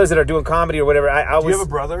These brothers that are doing comedy or whatever. I Do always. you have a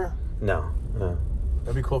brother? No.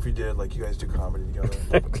 That'd be cool if you did, like, you guys do comedy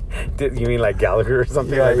together. You mean like Gallagher or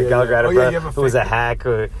something? Yeah, like the yeah, Gallagher yeah. had a Oh, yeah, brother you have a who was a fake- hack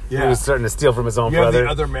who Yeah. was starting to steal from his own You have brother. the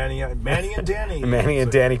other Manny and Danny. Manny and It's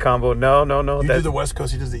like, Danny combo. No. You do That's, the West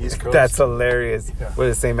Coast, he does the East Coast. that's hilarious. Yeah. With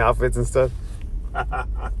the same outfits and stuff.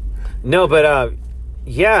 No, but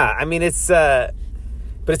yeah, I mean it's but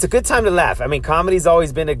it's a good time to laugh. I mean, comedy's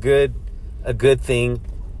always been a good thing,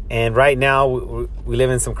 and right now we live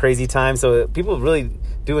in some crazy times, so people really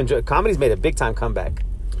do enjoy. Comedy's made a big time comeback,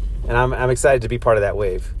 and I'm excited to be part of that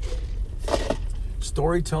wave.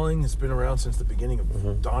 Storytelling has been around since the beginning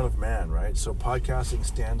of dawn of man, right? So podcasting,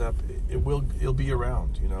 stand-up, it'll be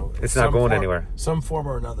around, you know. It's not going anywhere. Some form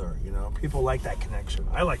or another, you know. People like that connection.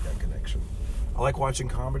 I like that connection. I like watching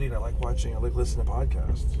comedy, and I like listening to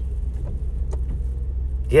podcasts.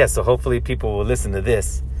 Yeah, so hopefully people will listen to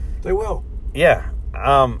this. They will. Yeah.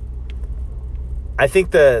 I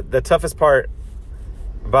think the toughest part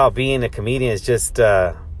about being a comedian is just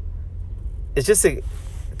it's just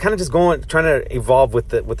kind of just trying to evolve with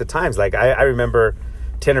the times. Like I remember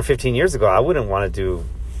 10 or 15 years ago, I wouldn't want to do.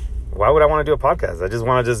 Why would I want to do a podcast? I just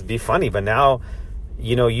want to just be funny. But now,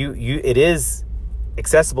 you know, it is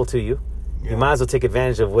accessible to you. Yeah. You might as well take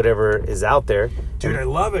advantage of whatever is out there. Dude, I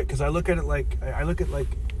love it because I look at like,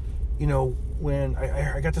 you know, when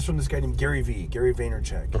I got this from this guy named Gary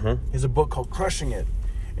Vaynerchuk. Mm-hmm. He has a book called Crushing It,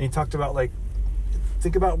 and he talked about like,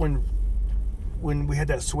 think about when we had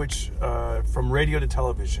that switch from radio to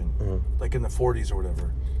television, like in the 40s or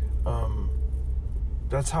whatever.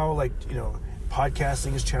 That's how, like, you know,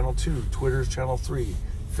 podcasting is channel 2, Twitter's channel 3,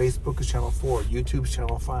 Facebook is channel 4, YouTube's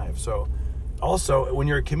channel 5. So also, when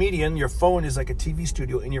you're a comedian, your phone is like a TV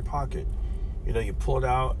studio in your pocket. You know, you pull it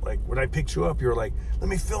out. Like, when I picked you up, you were like, let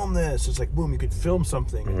me film this. It's like, boom, you could film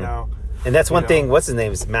something. And now... And that's one you know, thing, what's his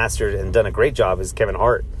name's mastered and done a great job is Kevin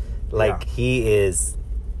Hart. Like, Yeah. he is...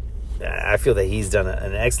 I feel that he's done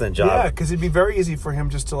an excellent job. Yeah, because it'd be very easy for him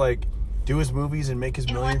just to, like, do his movies and make his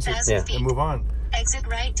In millions 1,000 and feet. move on. Exit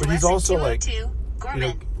right to But he's exit also, like, 202, You know,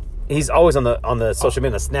 Gorman. He's always on the social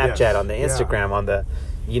media, on the Snapchat, yes, on the yeah. Instagram, on the,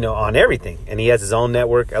 you know, on everything. And he has his own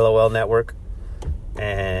network, LOL network.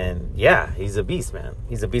 And yeah, he's a beast, man.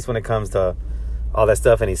 He's a beast when it comes to all that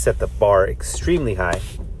stuff. And he set the bar extremely high.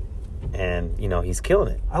 And, you know, he's killing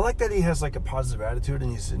it. I like that he has, like, a positive attitude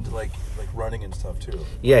and he's into, like running and stuff, too.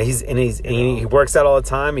 Yeah, he works out all the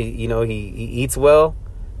time. He eats well.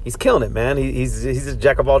 He's killing it, man. He's a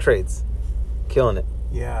jack of all trades. Killing it.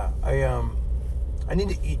 Yeah, I need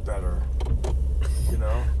to eat better, you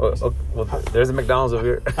know? Well, there's a McDonald's over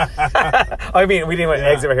here. I mean, we didn't want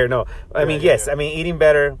eggs over here. No, I mean, yes. I mean, eating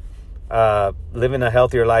better, living a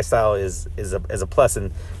healthier lifestyle is a plus.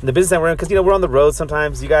 And in the business that we're in, because, you know, we're on the road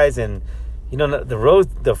sometimes, you guys, and, you know,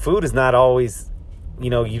 the food is not always, you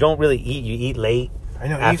know, you don't really eat. You eat late. I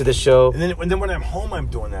know. After the show. And then when I'm home, I'm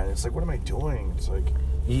doing that. It's like, what am I doing? It's like,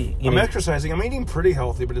 I'm know, exercising. I'm eating pretty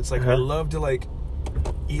healthy, but it's like, I love to, like,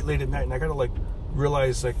 eat late at night. And I got to, like,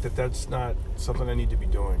 realize, like, that's not something I need to be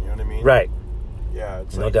doing. You know what I mean? Right. Yeah.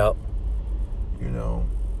 It's No like, doubt. you know.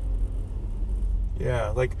 Yeah.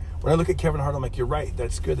 Like, when I look at Kevin Hart, I'm like, you're right.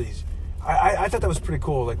 That's good. That he's. I thought that was pretty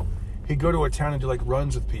cool. Like, he'd go to a town and do, like,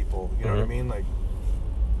 runs with people. You know what I mean? Like,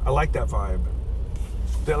 I like that vibe.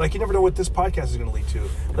 That, like, you never know what this podcast is going to lead to.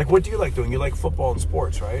 Like, what do you like doing? You like football and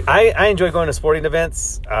sports, right? I enjoy going to sporting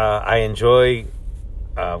events. I enjoy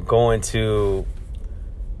going to.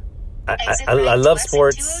 Exit I right love to exit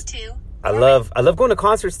sports. 202, I Gorman. love going to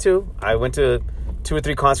concerts too. I went to 2 or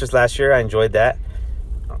 3 concerts last year. I enjoyed that.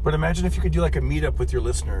 But imagine if you could do, like, a meetup with your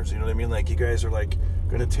listeners. You know what I mean? Like, you guys are, like,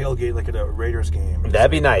 going to tailgate, like, at a Raiders game. It's That'd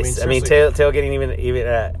be like, nice. I mean, seriously, tailgating even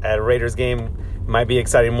at a Raiders game might be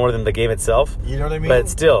exciting more than the game itself. You know what I mean? But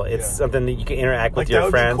still, it's Yeah. something that you can interact with like, your that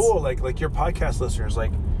would friends. be cool. Like your podcast listeners.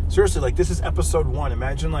 Like, seriously, like, this is episode 1.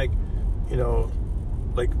 Imagine, like, you know,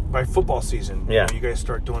 like, by football season, Yeah. you guys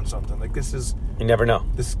start doing something. Like, this is You never know.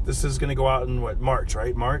 this is going to go out in, what, March,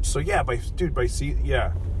 right? March? So, yeah,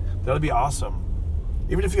 yeah. That would be awesome.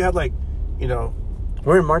 Even if you had, like, you know...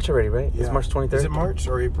 We're in March already, right? Yeah. It's March 23rd. Is it March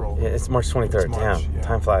or April? Yeah, it's March 23rd. It's March, Damn, yeah.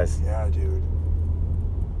 time flies. Yeah, dude.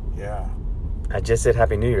 Yeah. I just said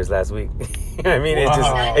Happy New Year's last week. I mean,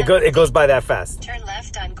 Wow. it goes by that fast. Turn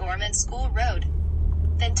left on Gorman School Road.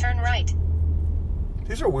 Then turn right.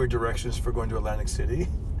 These are weird directions for going to Atlantic City.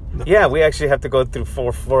 Yeah, we actually have to go through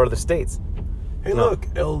four other states. Hey, No. look,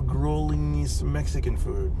 El Gruelinis Mexican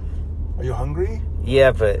food. Are you hungry?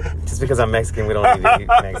 Yeah, but just because I'm Mexican, we don't need to eat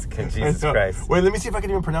Mexican. Jesus Christ. Wait, let me see if I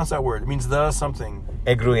can even pronounce that word. It means the something.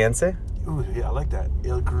 Egruense? Ooh, yeah, I like that.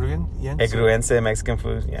 El Grueliense. Egruense, Mexican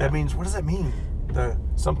food. Yeah. That means, what does that mean? The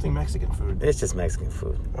something Mexican food. It's just Mexican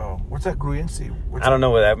food. Oh, what's that Gruyense? I don't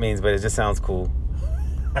know what that means, but it just sounds cool.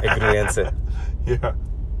 Ignorancia. Yeah.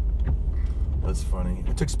 That's funny.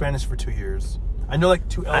 I took Spanish for 2 years. I know like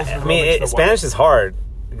 2 L's. I mean, Spanish is hard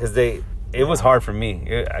because it was hard for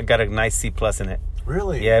me. I got a nice C+ in it.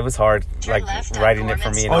 Really? Yeah, it was hard, Turn like left on writing it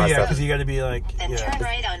for me and Oh all that yeah, stuff. because you got to be like, Then yeah. turn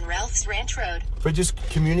right on Ralph's Ranch Road. But just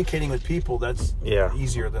communicating with people, that's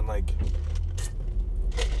easier than like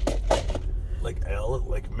L,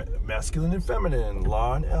 like masculine and feminine,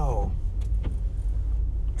 law and L.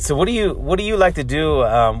 So what do you like to do?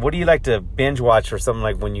 What do you like to binge watch or something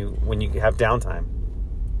like when you have downtime?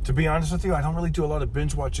 To be honest with you, I don't really do a lot of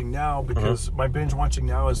binge watching now because my binge watching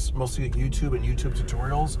now is mostly like YouTube and YouTube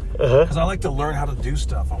tutorials. Because I like to learn how to do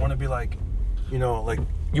stuff. I want to be like, you know, like...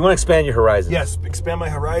 You want to expand your horizons. Yes, expand my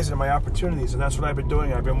horizon and my opportunities, and that's what I've been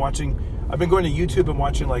doing. I've been going to YouTube and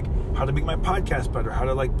watching like how to make my podcast better, how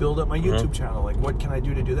to like build up my YouTube channel, like what can I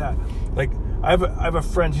do to do that. Like I have a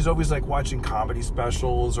friend, he's always like watching comedy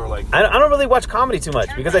specials or like... I don't really watch comedy too much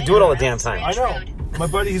because I do it all the damn time. I know. My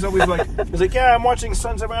buddy, he's always like, yeah, I'm watching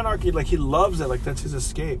Sons of Anarchy. Like, he loves it. Like, that's his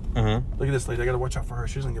escape. Look at this lady. I got to watch out for her.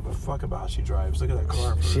 She doesn't give a fuck about how she drives. Look at that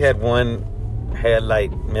car. She had one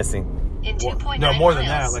headlight missing. In 2.9 No, more than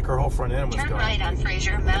miles, that. Like, her whole front end was turn gone. right on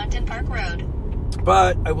Fraser Mountain Park Road.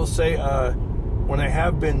 But I will say, when I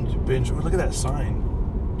have binge, look at that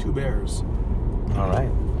sign. 2 bears. All right.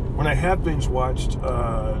 When I have binge watched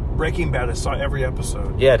Breaking Bad, I saw every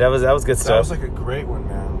episode. Yeah, that was good stuff. That was like a great one,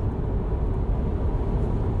 man.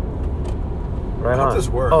 Right I hope on. this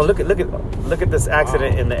works. Oh, look at this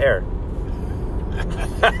accident in the air.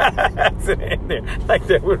 Accident in there, like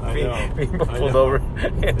there would be people pulled over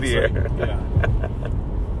in the air. Yeah.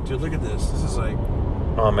 Dude, look at this. This is like...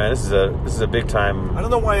 Oh man, this is a big time. I don't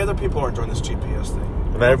know why other people aren't doing this GPS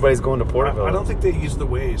thing. Not everybody's going to Porterville. I don't think they use the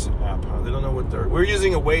Waze app, huh? They don't know what they're... We're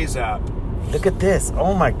using a Waze app. Look at this.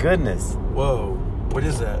 Oh my goodness. Whoa. What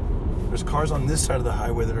is that? There's cars on this side of the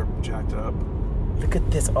highway that are jacked up. Look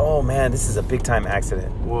at this. Oh man, this is a big time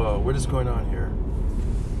accident. Whoa, what is going on here?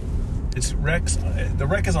 It's wrecks. The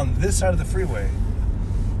wreck is on this side of the freeway.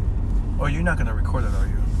 Oh, you're not going to record it, are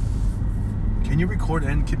you? Can you record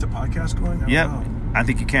and keep the podcast going? I don't know. I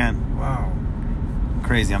think you can. Wow.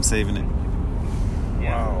 Crazy, I'm saving it.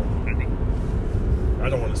 Wow. I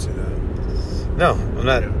don't want to see that. No, I'm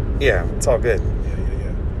not. Yeah, it's all good.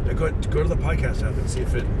 Yeah. Now go to the podcast app and see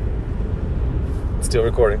if it... Still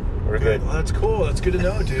recording. We're good. Well, that's cool. That's good to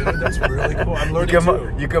know, dude. That's really cool. I'm learning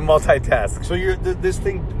too. You can multitask. So this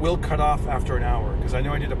thing will cut off after an hour, because I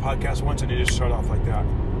know I did a podcast once and it just shut off like that.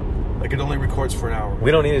 Like it only records for an hour.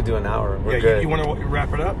 We don't need to do an hour. We're good. You want to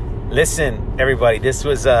wrap it up? Listen, everybody, this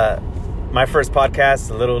was my first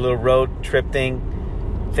podcast, a little road trip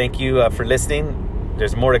thing. Thank you for listening.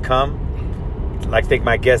 There's more to come. I'd like to thank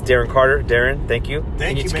my guest, Darren Carter. Darren, thank you.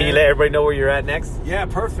 Thank you, man. Can you let everybody know where you're at next? Yeah,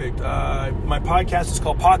 perfect. My podcast is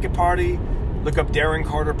called Pocket Party. Look up Darren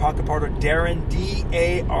Carter, Pocket Party. Darren,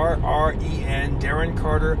 D-A-R-R-E-N, Darren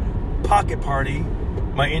Carter, Pocket Party.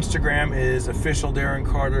 My Instagram is official Darren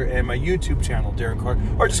Carter, and my YouTube channel, Darren Carter.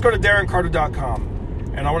 Or just go to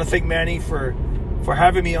darrencarter.com. And I want to thank Manny for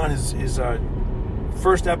having me on his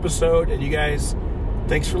first episode. And you guys,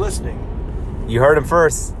 thanks for listening. You heard him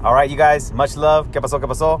first. All right, you guys. Much love. Que pasó, que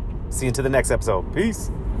pasó. See you until the next episode.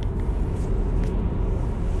 Peace.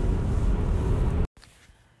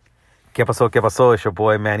 Que pasó, que pasó. It's your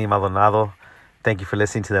boy, Manny Maldonado. Thank you for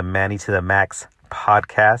listening to the Manny to the Max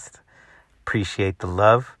podcast. Appreciate the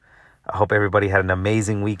love. I hope everybody had an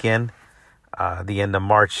amazing weekend. The end of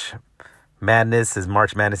March Madness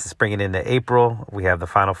is springing into April. We have the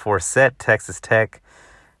Final Four set. Texas Tech,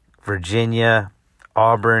 Virginia,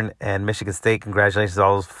 Auburn, and Michigan State. Congratulations to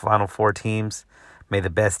all those Final Four teams. May the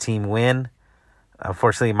best team win.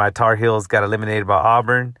 Unfortunately, my Tar Heels got eliminated by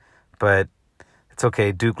Auburn, but it's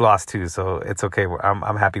okay. Duke lost too, so it's okay.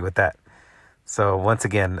 I'm happy with that. So once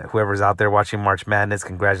again, whoever's out there watching March Madness,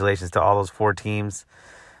 congratulations to all those 4 teams.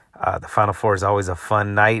 The Final Four is always a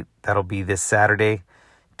fun night. That'll be this Saturday.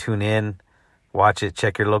 Tune in, watch it,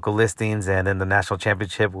 check your local listings, and then the national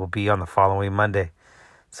championship will be on the following Monday.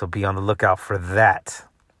 So be on the lookout for that.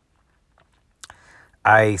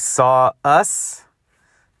 I saw Us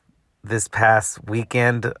this past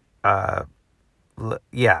weekend. It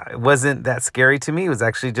wasn't that scary to me. It was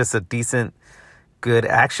actually just a decent, good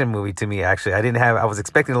action movie to me, actually. I was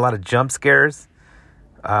expecting a lot of jump scares,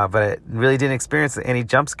 but I really didn't experience any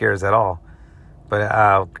jump scares at all.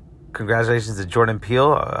 But congratulations to Jordan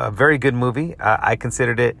Peele. A very good movie. I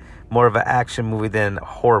considered it more of an action movie than a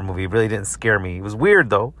horror movie. It really didn't scare me. It was weird,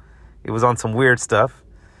 though. It was on some weird stuff.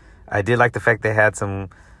 I did like the fact they had some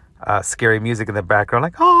scary music in the background,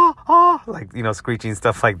 like, screeching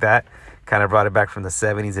stuff like that. Kind of brought it back from the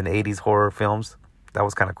 70s and 80s horror films. That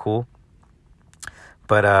was kind of cool.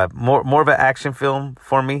 But more of an action film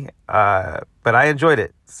for me. But I enjoyed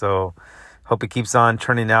it. So hope he keeps on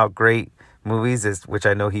turning out great movies, which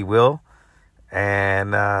I know he will.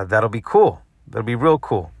 And that'll be cool. That'll be real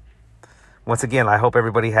cool. Once again, I hope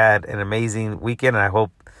everybody had an amazing weekend. And I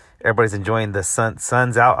hope everybody's enjoying the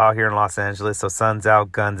sun's out here in Los Angeles. So sun's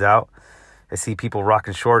out, guns out. I see people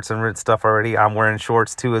rocking shorts and stuff already. I'm wearing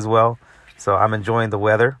shorts too as well. So I'm enjoying the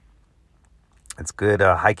weather. It's good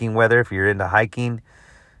hiking weather if you're into hiking.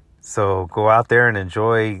 So go out there and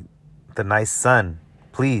enjoy the nice sun.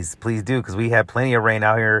 Please do, because we had plenty of rain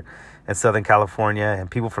out here in Southern California,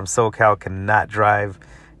 and people from SoCal cannot drive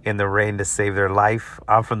in the rain to save their life.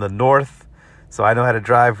 I'm from the north, so I know how to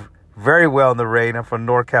drive very well in the rain. I'm from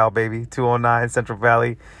NorCal, baby, 209 Central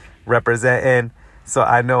Valley, representing. So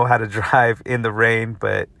I know how to drive in the rain,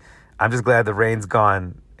 but I'm just glad the rain's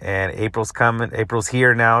gone and April's coming. April's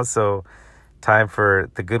here now, so time for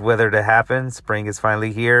the good weather to happen. Spring is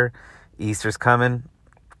finally here. Easter's coming.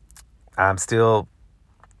 I'm still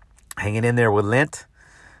hanging in there with Lent.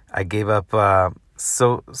 I gave up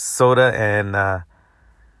soda and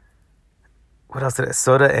what else did I?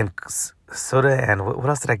 Soda and what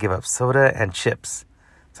else did I give up? Soda and chips.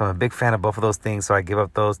 So I'm a big fan of both of those things. So I give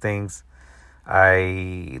up those things.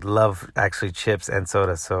 I love actually chips and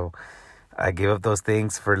soda. So I gave up those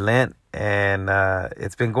things for Lent, and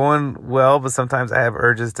it's been going well, but sometimes I have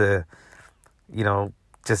urges to,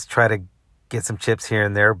 just try to get some chips here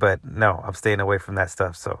and there, but no, I'm staying away from that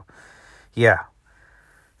stuff. So yeah.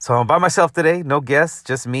 So I'm by myself today, no guests,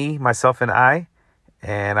 just me, myself, and I.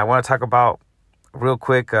 And I want to talk about real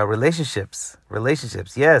quick, relationships.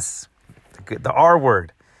 Yes. The R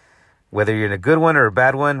word. Whether you're in a good one or a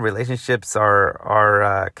bad one, relationships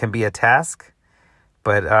can be a task,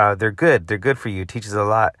 but they're good. They're good for you. Teaches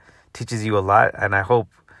you a lot. And I hope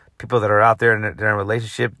people that are out there in a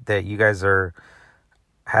relationship, that you guys are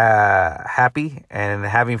happy and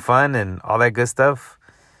having fun and all that good stuff,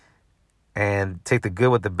 and take the good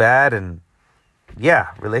with the bad. And yeah,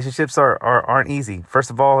 relationships aren't easy. First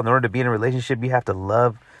of all, in order to be in a relationship, you have to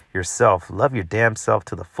love yourself. Love your damn self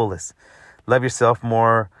to the fullest. Love yourself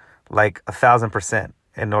more, like 1,000%,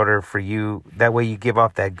 in order for you. That way you give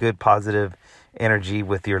off that good, positive energy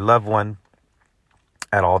with your loved one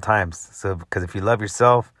at all times. So, because if you love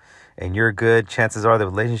yourself and you're good, chances are the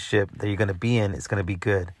relationship that you're going to be in is going to be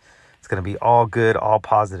good. It's going to be all good, all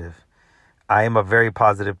positive. I am a very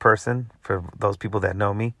positive person. For those people that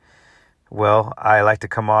know me well, I like to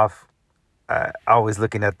come off always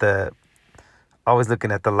looking at the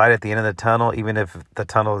light at the end of the tunnel, even if the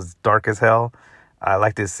tunnel is dark as hell. I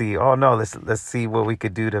like to see, let's see what we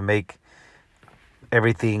could do to make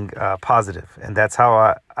everything positive. And that's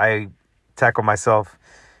how I tackle myself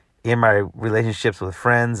in my relationships with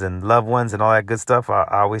friends and loved ones and all that good stuff. I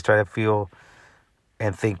always try to feel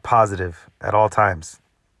and think positive at all times.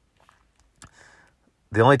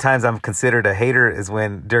 The only times I'm considered a hater is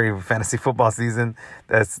when during fantasy football season.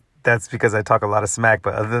 That's because I talk a lot of smack.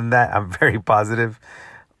 But other than that, I'm very positive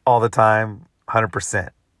all the time, 100%.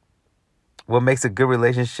 What makes a good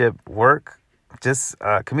relationship work? Just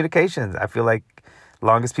communication. I feel like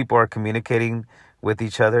long as people are communicating with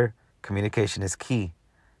each other, communication is key.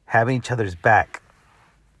 Having each other's back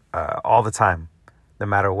all the time, no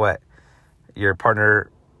matter what. Your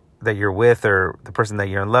partner that you're with or the person that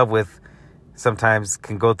you're in love with sometimes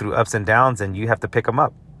can go through ups and downs, and you have to pick them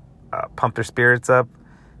up, pump their spirits up,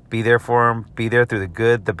 be there for them, be there through the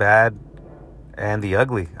good, the bad, and the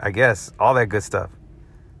ugly, I guess, all that good stuff.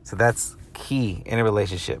 So that's key in a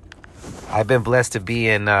relationship. I've been blessed to be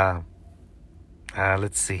in,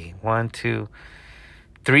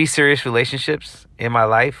 3 serious relationships in my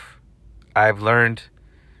life. I've learned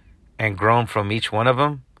and grown from each one of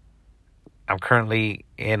them. I'm currently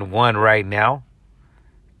in one right now,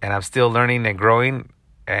 and I'm still learning and growing,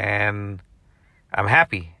 and I'm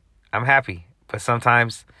happy. But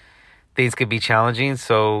sometimes things can be challenging,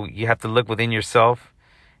 so you have to look within yourself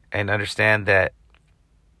and understand that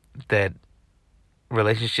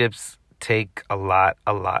relationships take a lot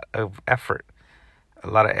of effort. A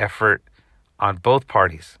lot of effort on both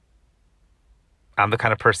parties. I'm the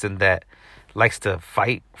kind of person that likes to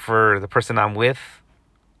fight for the person I'm with,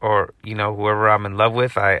 or, whoever I'm in love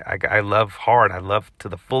with. I love hard. I love to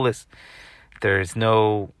the fullest. There's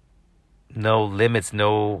no limits,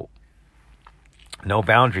 no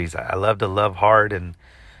boundaries. I love to love hard and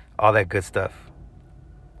all that good stuff.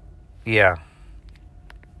 Yeah.